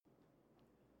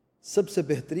سب سے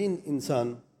بہترین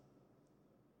انسان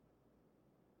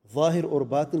ظاہر اور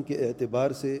باطن کے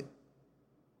اعتبار سے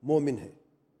مومن ہے،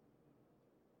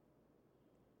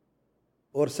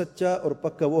 اور سچا اور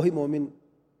پکا وہی مومن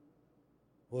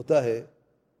ہوتا ہے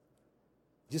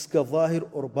جس کا ظاہر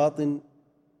اور باطن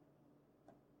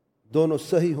دونوں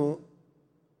صحیح ہوں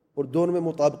اور دونوں میں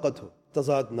مطابقت ہو،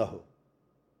 تضاد نہ ہو۔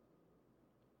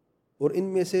 اور ان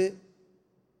میں سے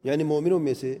یعنی مومنوں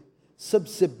میں سے سب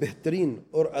سے بہترین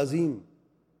اور عظیم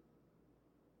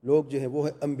لوگ جو ہیں وہ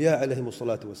ہیں انبیاء علیہم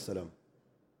الصلاۃ والسلام،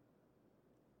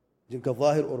 جن کا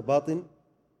ظاہر اور باطن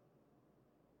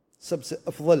سب سے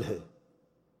افضل ہے،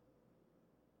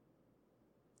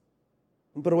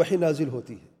 ان پر وحی نازل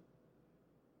ہوتی ہے،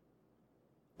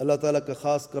 اللہ تعالیٰ کا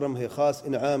خاص کرم ہے، خاص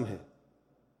انعام ہے،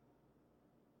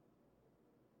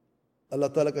 اللہ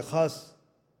تعالیٰ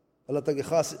کی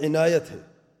خاص عنایت ہے،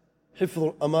 حفظ و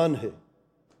امان ہے،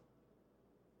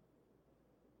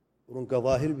 اور ان کا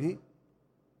ظاہر بھی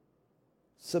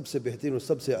سب سے بہترین اور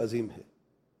سب سے عظیم ہے۔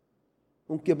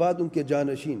 ان کے بعد ان کے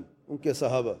جانشین، ان کے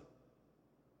صحابہ،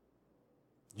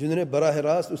 جنہوں نے براہ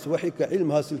راست اس وحی کا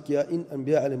علم حاصل کیا ان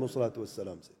انبیاء علیہ الصلوۃ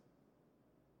والسلام سے۔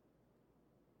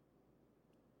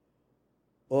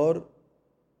 اور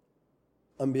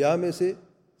انبیاء میں سے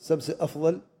سب سے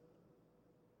افضل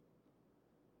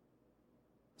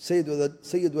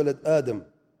سید ولد آدم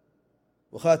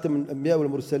وخاتم الانبیاء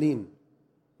والمرسلین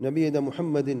نبینا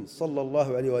محمد صلی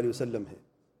اللہ علیہ وآلہ وسلم ہے،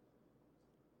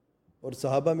 اور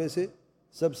صحابہ میں سے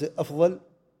سب سے افضل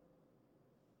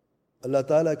اللہ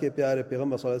تعالیٰ کے پیارے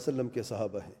پیغمبر صلی اللہ علیہ وسلم کے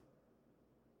صحابہ ہیں۔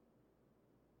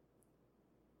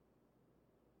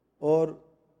 اور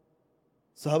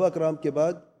صحابہ کرام کے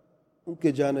بعد ان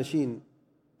کے جانشین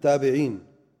تابعین،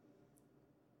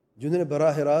 جنہوں نے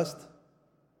براہ راست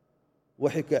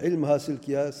وحی کا علم حاصل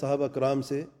کیا صحابہ کرام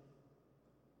سے،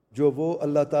 جو وہ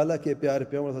اللہ تعالیٰ کے پیارے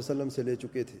پیغمبر صلی اللہ علیہ وسلم سے لے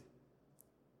چکے تھے،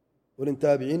 اور ان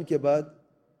تابعین کے بعد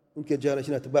ان کے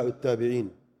جانشین اتباع التابعین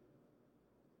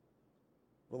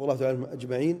رضی اللہ تعالیٰ عنہم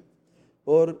اجمعین۔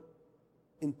 اور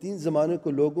ان تین زمانے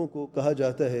کو لوگوں کو کہا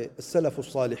جاتا ہے السلف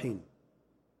الصالحین،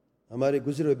 ہمارے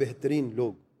گزرے ہوئے بہترین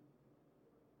لوگ،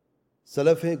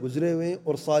 سلف ہیں، گزرے ہوئے،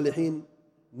 اور صالحین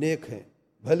نیک ہیں،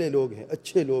 بھلے لوگ ہیں،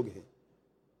 اچھے لوگ ہیں،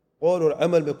 قول اور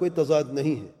عمل میں کوئی تضاد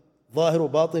نہیں ہے، ظاہر و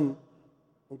باطن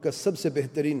ان کا سب سے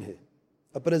بہترین ہے،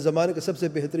 اپنے زمانے کے سب سے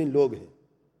بہترین لوگ ہیں۔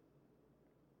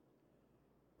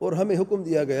 اور ہمیں حکم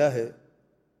دیا گیا ہے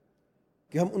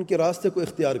کہ ہم ان کے راستے کو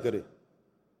اختیار کریں،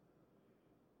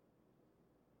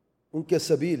 ان کے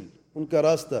سبیل، ان کا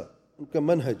راستہ، ان کا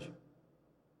منہج،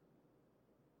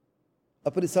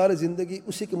 اپنی ساری زندگی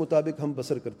اسی کے مطابق ہم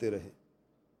بسر کرتے رہیں۔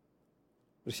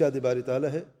 ارشاد باری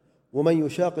تعالیٰ ہے وَمَن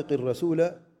يُشَاقِقِ الرَّسُولَ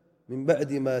مِن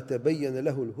بَعْدِ مَا تَبَيَّنَ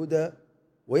لَهُ الْهُدَى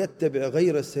وَيَتَّبِعْ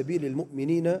غَيْرَ السَّبِيلِ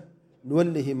الْمُؤْمِنِينَ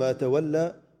نُوَلِّهِ مَا تَوَلَّى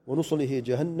وَنُصْلِهِ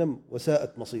جَهَنَّمَ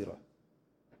وَسَاءَتْ مَصِيرًا۔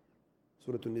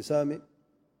 سورۃ النساء میں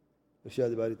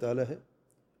ارشاد باری تعالیٰ ہے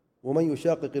وَمَن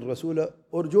يُشَاقِقِ الرَّسُولَ،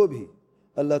 اور جو بھی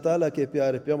اللہ تعالیٰ کے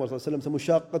پیارے پیغمبر صلی اللہ علیہ وسلم سے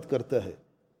مشاقت کرتا ہے،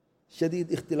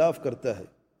 شدید اختلاف کرتا ہے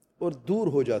اور دور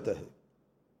ہو جاتا ہے،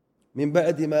 من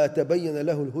بعد ما تبین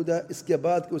له الہدی، اس کے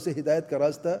بعد کہ اسے ہدایت کا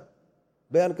راستہ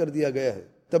بیان کر دیا گیا ہے،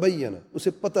 تبین،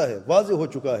 اسے پتہ ہے، واضح ہو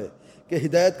چکا ہے کہ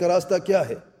ہدایت کا راستہ کیا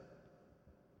ہے،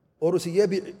 اور اسے یہ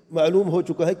بھی معلوم ہو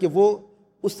چکا ہے کہ وہ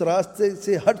اس راستے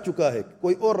سے ہٹ چکا ہے،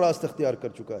 کوئی اور راستہ اختیار کر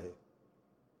چکا ہے۔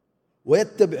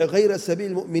 وَيَتَّبِعْ غَيْرَ سَبِيلِ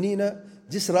الْمُؤْمِنِينَ،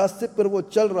 جس راستے پر وہ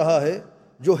چل رہا ہے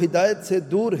جو ہدایت سے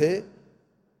دور ہے،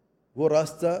 وہ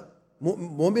راستہ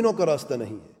مومنوں کا راستہ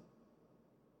نہیں ہے۔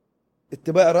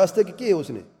 اتباع راستے کی ہے اس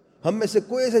نے۔ ہم میں سے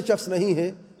کوئی ایسے شخص نہیں ہے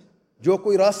جو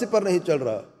کوئی راستے پر نہیں چل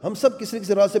رہا، ہم سب کسی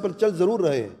کسی راستے پر چل ضرور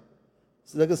رہے ہیں،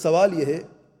 لیکن سوال یہ ہے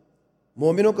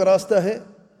مومنوں کا راستہ ہے،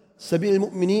 سبیل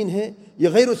المؤمنین ہے، یا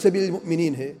غیر سبیل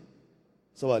المؤمنین ہے؟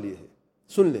 سوال یہ ہے،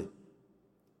 سن لیں،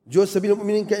 جو سبیل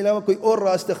المؤمنین کے علاوہ کوئی اور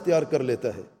راستہ اختیار کر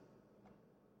لیتا ہے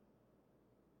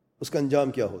اس کا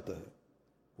انجام کیا ہوتا ہے؟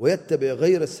 وَيَتَّبِعْ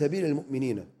غَيْرَ سَبِيلِ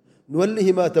الْمُؤْمِنِينَ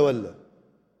نُوَلِّهِ مَا تَوَلَّى،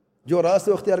 جو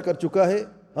راستہ اختیار کر چکا ہے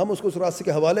ہم اس کو اس راستے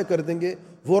کے حوالے کر دیں گے،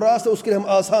 وہ راستہ اس کے لیے ہم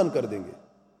آسان کر دیں گے۔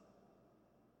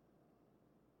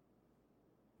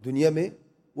 دنیا میں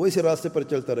وہ اسی راستے پر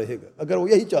چلتا رہے گا اگر وہ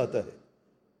یہی چاہتا ہے،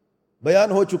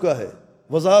 بیان ہو چکا ہے،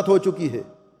 وضاحت ہو چکی ہے،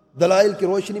 دلائل کی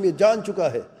روشنی میں جان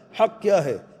چکا ہے حق کیا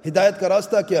ہے، ہدایت کا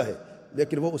راستہ کیا ہے،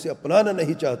 لیکن وہ اسے اپنانا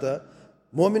نہیں چاہتا،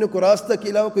 مومن کو راستہ کے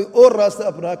علاوہ کوئی اور راستہ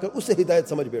اپنا کر اسے ہدایت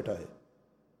سمجھ بیٹھا ہے،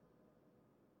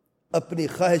 اپنی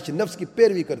خواہش نفس کی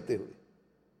پیروی کرتے ہوئے۔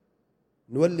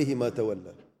 نُوَلِّهِ مَا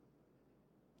تَوَلَّى،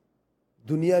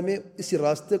 دنیا میں اسی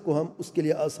راستے کو ہم اس کے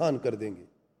لیے آسان کر دیں گے۔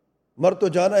 مر تو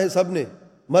جانا ہے، سب نے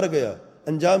مر گیا،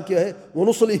 انجام کیا ہے؟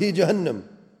 وَنُصْلِهِ جَهَنَّمَ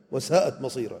وَسَاءَتْ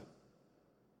مَصِيرًا،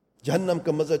 جہنم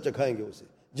کا مزہ چکھائیں گے اسے،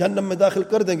 جہنم میں داخل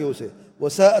کر دیں گے اسے،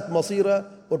 وساءت مصیرا،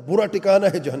 اور برا ٹھکانہ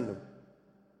ہے جہنم۔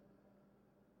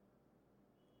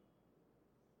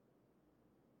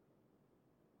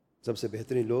 سب سے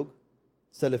بہترین لوگ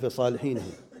سلف صالحین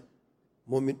ہیں۔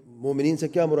 مومنین سے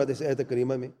کیا مراد ہے اس آیت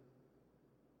کریمہ میں؟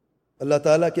 اللہ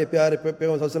تعالیٰ کے پیارے پیغمبر صلی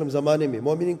اللہ علیہ وسلم زمانے میں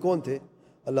مومنین کون تھے؟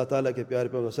 اللہ تعالیٰ کے پیارے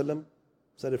پیغمبر صلی اللہ علیہ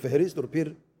وسلم سر فہرست، اور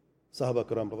پھر صحابہ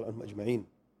کرام رضی اللہ عنہم اجمعین۔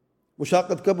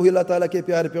 مشاقت کب ہوئی اللہ تعالیٰ کے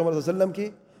پیارے پیغمبر صلی اللہ علیہ وسلم کی؟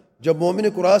 جب مومن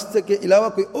کو راستے کے علاوہ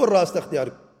کوئی اور راستہ اختیار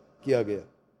کیا گیا۔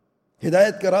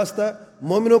 ہدایت کا راستہ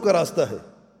مومنوں کا راستہ ہے،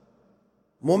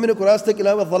 مومن کو راستے کے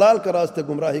علاوہ ضلال کا راستہ،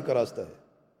 گمراہی کا راستہ ہے۔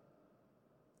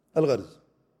 الغرض،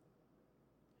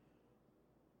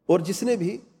 اور جس نے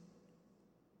بھی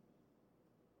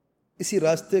اسی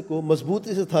راستے کو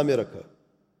مضبوطی سے تھامے رکھا،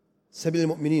 سبیل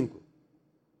المؤمنین کو،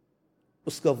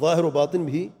 اس کا ظاہر و باطن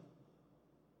بھی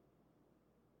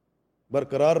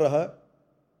برقرار رہا،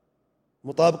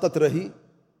 مطابقت رہی،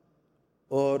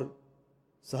 اور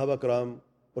صحابہ کرام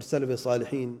اور سلف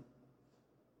صالحین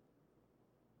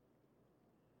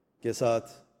کے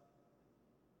ساتھ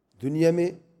دنیا میں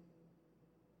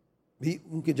بھی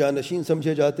ان کے جانشین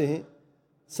سمجھے جاتے ہیں،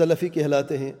 سلفی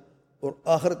کہلاتے ہیں، اور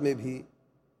آخرت میں بھی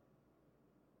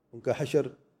ان کا حشر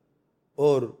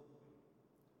اور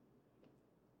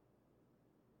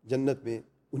جنت میں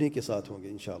انہی کے ساتھ ہوں گے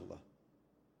انشاءاللہ۔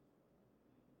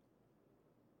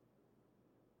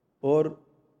 اور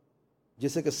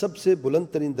جیسے کہ سب سے بلند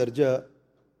ترین درجہ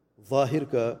ظاہر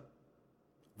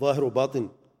و باطن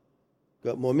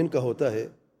کا مومن کا ہوتا ہے،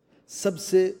 سب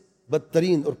سے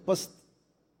بدترین اور پست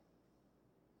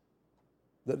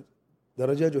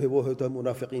درجہ جو ہے وہ ہوتا ہے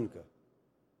منافقین کا،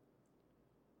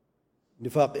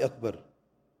 نفاق اکبر،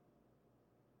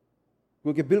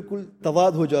 کیونکہ بالکل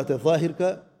تضاد ہو جاتا ہے ظاہر کا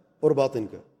اور باطن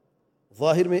کا۔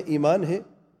 ظاہر میں ایمان ہے،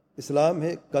 اسلام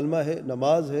ہے، کلمہ ہے،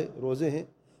 نماز ہے، روزے ہیں،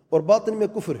 اور باطن میں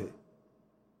کفر ہے۔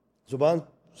 زبان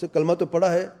سے کلمہ تو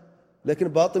پڑھا ہے لیکن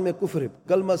باطن میں کفر ہے،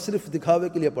 کلمہ صرف دکھاوے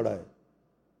کے لیے پڑھا ہے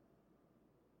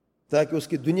تاکہ اس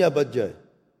کی دنیا بچ جائے۔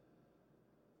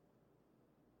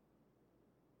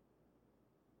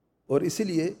 اور اسی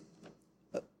لیے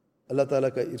اللہ تعالیٰ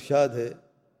کا ارشاد ہے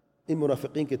ان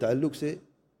منافقین کے تعلق سے،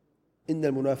 ان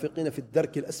المنافقین فی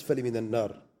الدرک الاسفل من النار،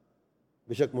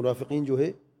 بے شک منافقین جو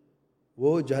ہے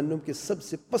وہ جہنم کے سب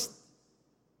سے پست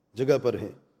جگہ پر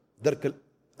ہیں، درک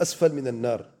الاسفل من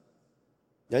النار،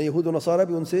 یعنی یہود و نصارہ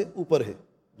بھی ان سے اوپر ہے،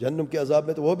 جہنم کے عذاب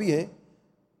میں تو وہ بھی ہیں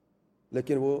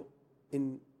لیکن وہ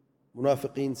ان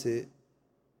منافقین سے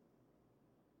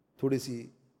تھوڑی سی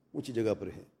اونچی جگہ پر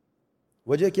ہیں۔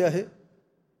 وجہ کیا ہے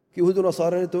کہ یہود و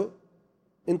نصارہ نے تو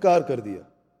انکار کر دیا،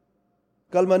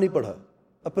 کلمہ نہیں پڑھا،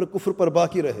 اپنے کفر پر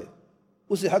باقی رہے،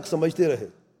 اسے حق سمجھتے رہے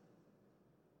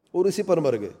اور اسی پر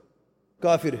مر گئے،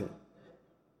 کافر ہیں۔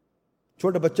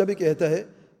 چھوٹا بچہ بھی کہتا ہے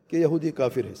کہ یہودی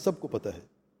کافر ہے، سب کو پتہ ہے۔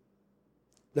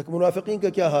 لیکن منافقین کا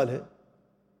کیا حال ہے؟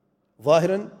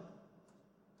 ظاہراً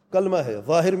کلمہ ہے،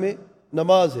 ظاہر میں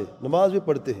نماز ہے، نماز بھی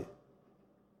پڑھتے ہیں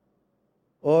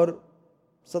اور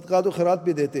صدقات و خیرات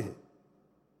بھی دیتے ہیں،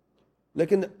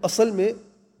 لیکن اصل میں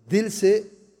دل سے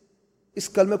اس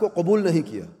کلمے کو قبول نہیں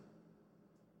کیا،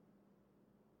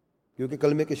 کیونکہ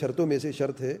کلمے کے شرطوں میں سے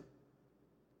شرط ہے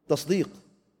تصدیق،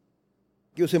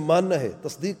 کہ اسے ماننا ہے،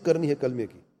 تصدیق کرنی ہے، کلمے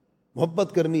کی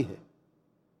محبت کرنی ہے،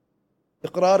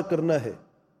 اقرار کرنا ہے،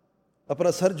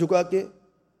 اپنا سر جھکا کے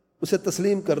اسے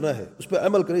تسلیم کرنا ہے، اس پہ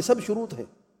عمل کرنا، یہ سب شروط ہیں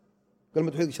کلمہ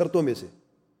توحید کی شرطوں میں سے۔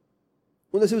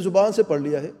 انہیں صرف زبان سے پڑھ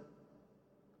لیا ہے،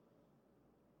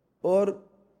 اور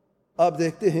آپ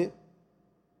دیکھتے ہیں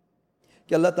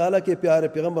کہ اللہ تعالیٰ کے پیارے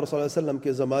پیغمبر صلی اللہ علیہ وسلم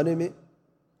کے زمانے میں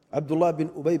عبداللہ بن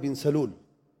ابی بن سلول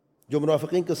جو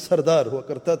منافقین کا سردار ہوا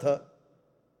کرتا تھا،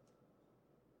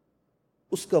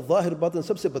 اس کا ظاہر باطن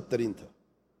سب سے بدترین تھا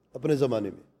اپنے زمانے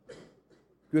میں،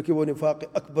 کیونکہ وہ نفاق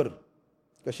اکبر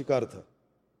کا شکار تھا۔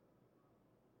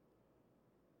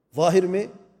 ظاہر میں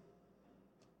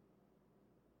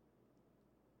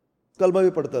کلمہ بھی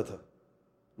پڑھتا تھا،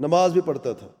 نماز بھی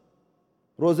پڑھتا تھا،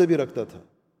 روزے بھی رکھتا تھا،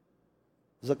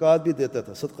 زکوٰۃ بھی دیتا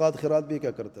تھا، صدقات خیرات بھی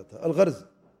کیا کرتا تھا۔ الغرض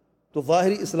تو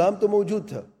ظاہری اسلام تو موجود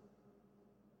تھا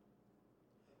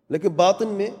لیکن باطن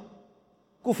میں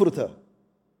کفر تھا،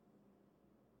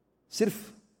 صرف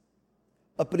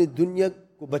اپنی دنیا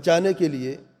کو بچانے کے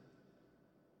لیے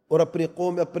اور اپنی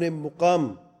قوم، اپنے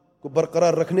مقام کو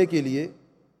برقرار رکھنے کے لیے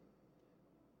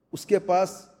اس کے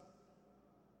پاس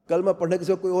کلمہ پڑھنے کے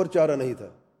سوا کوئی اور چارہ نہیں تھا۔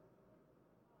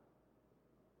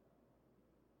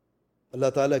 اللہ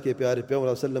تعالیٰ کے پیارے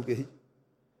پیغمبر صلی اللہ علیہ وسلم کے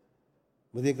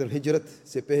مدینہ کی طرف ہجرت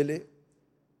سے پہلے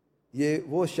یہ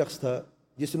وہ شخص تھا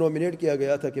جس نومینیٹ کیا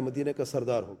گیا تھا کہ مدینہ کا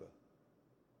سردار ہوگا،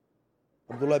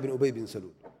 عبداللہ بن ابی بن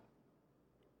سلول۔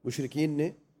 مشرکین نے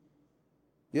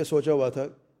یہ سوچا ہوا تھا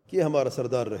کہ یہ ہمارا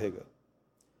سردار رہے گا۔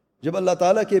 جب اللہ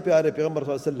تعالیٰ کے پیارے پیغمبر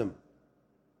صلی اللہ علیہ وسلم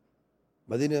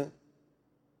مدینہ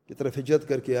کی طرف ہجرت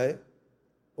کر کے آئے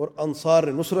اور انصار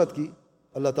نے نصرت کی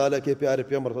اللہ تعالیٰ کے پیارے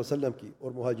پیغمبر صلی اللہ علیہ وسلم کی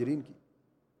اور مہاجرین کی،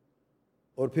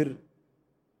 اور پھر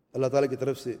اللہ تعالیٰ کی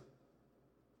طرف سے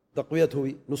تقویت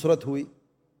ہوئی، نصرت ہوئی،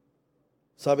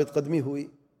 ثابت قدمی ہوئی،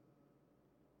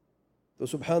 تو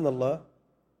سبحان اللہ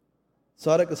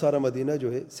سارا کا سارا مدینہ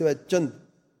جو ہے سوائے چند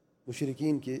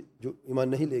مشرکین کے جو ایمان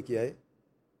نہیں لے کے آئے،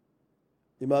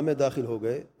 ایمان میں داخل ہو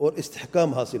گئے اور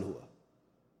استحکام حاصل ہوا۔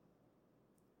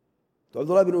 تو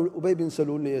عبداللہ بن ابی بن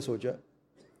سلول نے یہ سوچا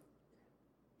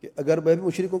کہ اگر میں بھی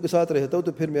مشرکوں کے ساتھ رہتا ہوں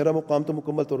تو پھر میرا مقام تو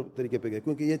مکمل طور طریقے پہ گیا،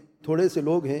 کیونکہ یہ تھوڑے سے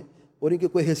لوگ ہیں اور ان کی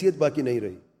کوئی حیثیت باقی نہیں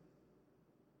رہی،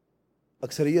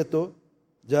 اکثریت تو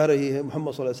جا رہی ہے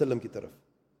محمد صلی اللہ علیہ وسلم کی طرف۔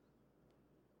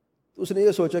 تو اس نے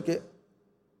یہ سوچا کہ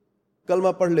کلمہ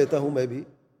پڑھ لیتا ہوں میں بھی،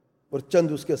 اور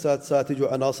چند اس کے ساتھ ساتھی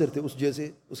جو عناصر تھے اس جیسے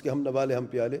اس کے ہم نوالے ہم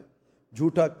پیالے،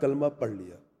 جھوٹا کلمہ پڑھ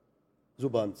لیا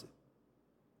زبان سے،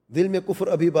 دل میں کفر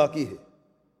ابھی باقی ہے۔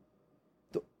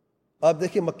 تو آپ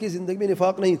دیکھیں مکی زندگی میں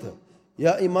نفاق نہیں تھا،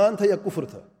 یا ایمان تھا یا کفر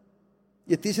تھا،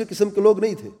 یہ تیسرے قسم کے لوگ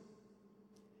نہیں تھے۔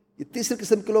 یہ تیسرے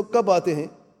قسم کے لوگ کب آتے ہیں؟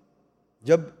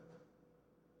 جب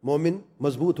مومن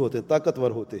مضبوط ہوتے ہیں،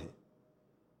 طاقتور ہوتے ہیں،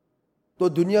 تو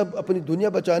اپنی دنیا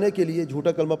بچانے کے لیے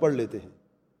جھوٹا کلمہ پڑھ لیتے ہیں۔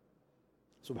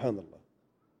 سبحان اللہ،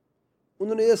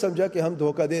 انہوں نے یہ سمجھا کہ ہم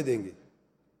دھوکہ دے دیں گے،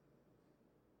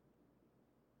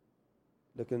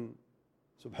 لیکن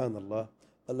سبحان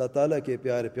اللہ اللہ تعالیٰ کے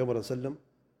پیارے پیغمبر صلی اللہ علیہ وسلم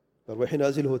پر وحی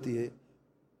نازل ہوتی ہے،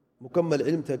 مکمل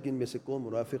علم تھا کہ ان میں سے کون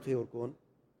منافق ہے اور کون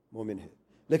مومن ہے،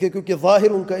 لیکن کیونکہ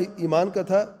ظاہر ان کا ایمان کا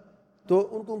تھا تو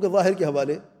ان کو ان کے ظاہر کے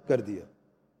حوالے کر دیا۔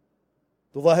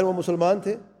 تو ظاہر وہ مسلمان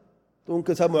تھے تو ان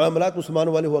کے ساتھ معاملات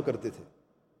مسلمانوں والے ہوا کرتے تھے۔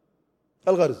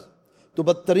 الغرض تو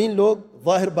بدترین لوگ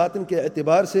ظاہر باطن کے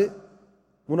اعتبار سے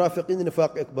منافقین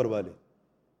نفاق اکبر والے،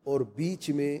 اور بیچ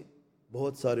میں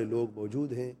بہت سارے لوگ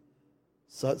موجود ہیں،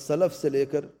 سلف سے لے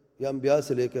کر یا انبیاء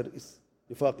سے لے کر اس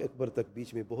نفاق اکبر تک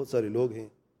بیچ میں بہت سارے لوگ ہیں۔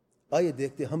 آئیے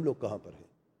دیکھتے ہیں ہم لوگ کہاں پر ہیں۔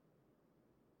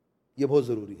 یہ بہت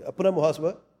ضروری ہے، اپنا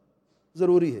محاسبہ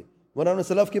ضروری ہے، ورنہ انہوں نے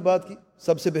سلف کی بات کی،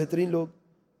 سب سے بہترین لوگ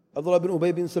عبداللہ بن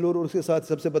ابی بن سلول اور اس کے ساتھ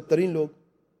سب سے بدترین لوگ،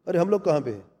 ارے ہم لوگ کہاں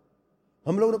پہ ہیں؟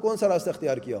 ہم لوگوں نے کون سا راستہ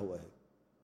اختیار کیا ہوا ہے؟